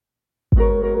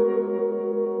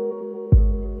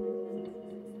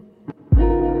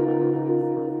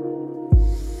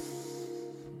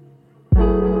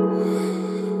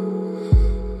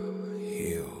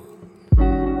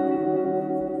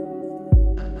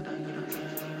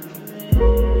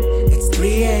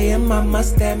a.m. I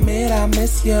must admit I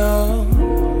miss you.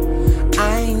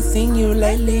 I ain't seen you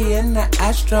lately in the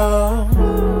Astro.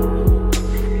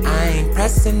 I ain't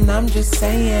pressing, I'm just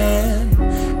saying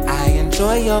I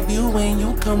enjoy your view when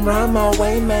you come round my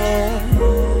way, man.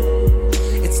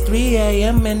 It's 3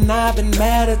 a.m. and I've been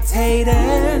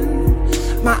meditating.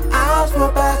 My eyes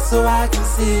roll back so I can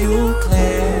see you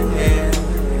clear.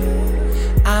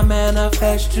 I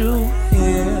manifest you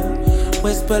here.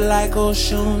 Whisper like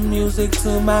ocean music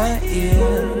to my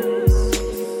ears.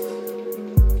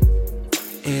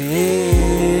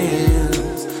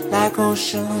 It's like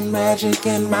ocean magic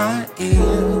in my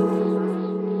ears.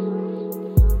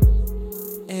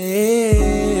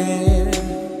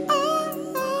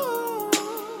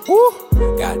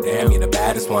 Goddamn, you're the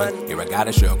baddest one. You're a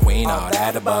goddess, you're a queen, all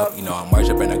that above. You know I'm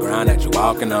worshiping the ground that you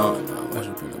walking on.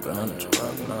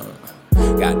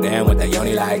 Goddamn, with that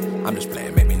yoni like, I'm just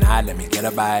playing, make me nod, let me get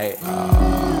a bite.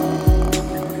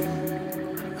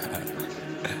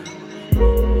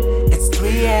 It's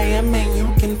 3 a.m. and you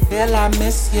can feel I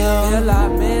miss you.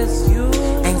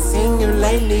 Ain't seen you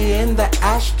lately in the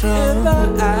Astro.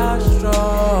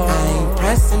 I ain't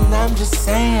pressing, I'm just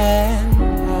saying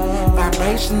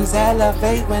vibrations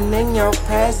elevate when in your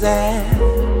presence.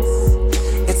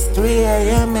 It's 3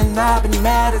 a.m. and I've been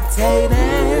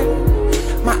meditating.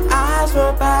 My eyes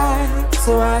roll back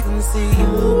so I can see you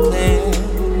clear.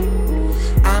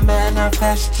 I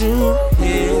manifest you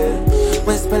here.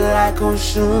 Whisper like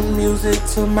ocean music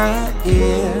to my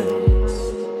ears.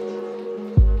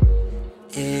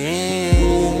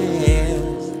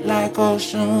 It's like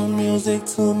ocean music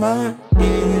to my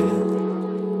ears.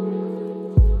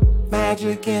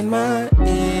 Magic in my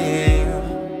ears.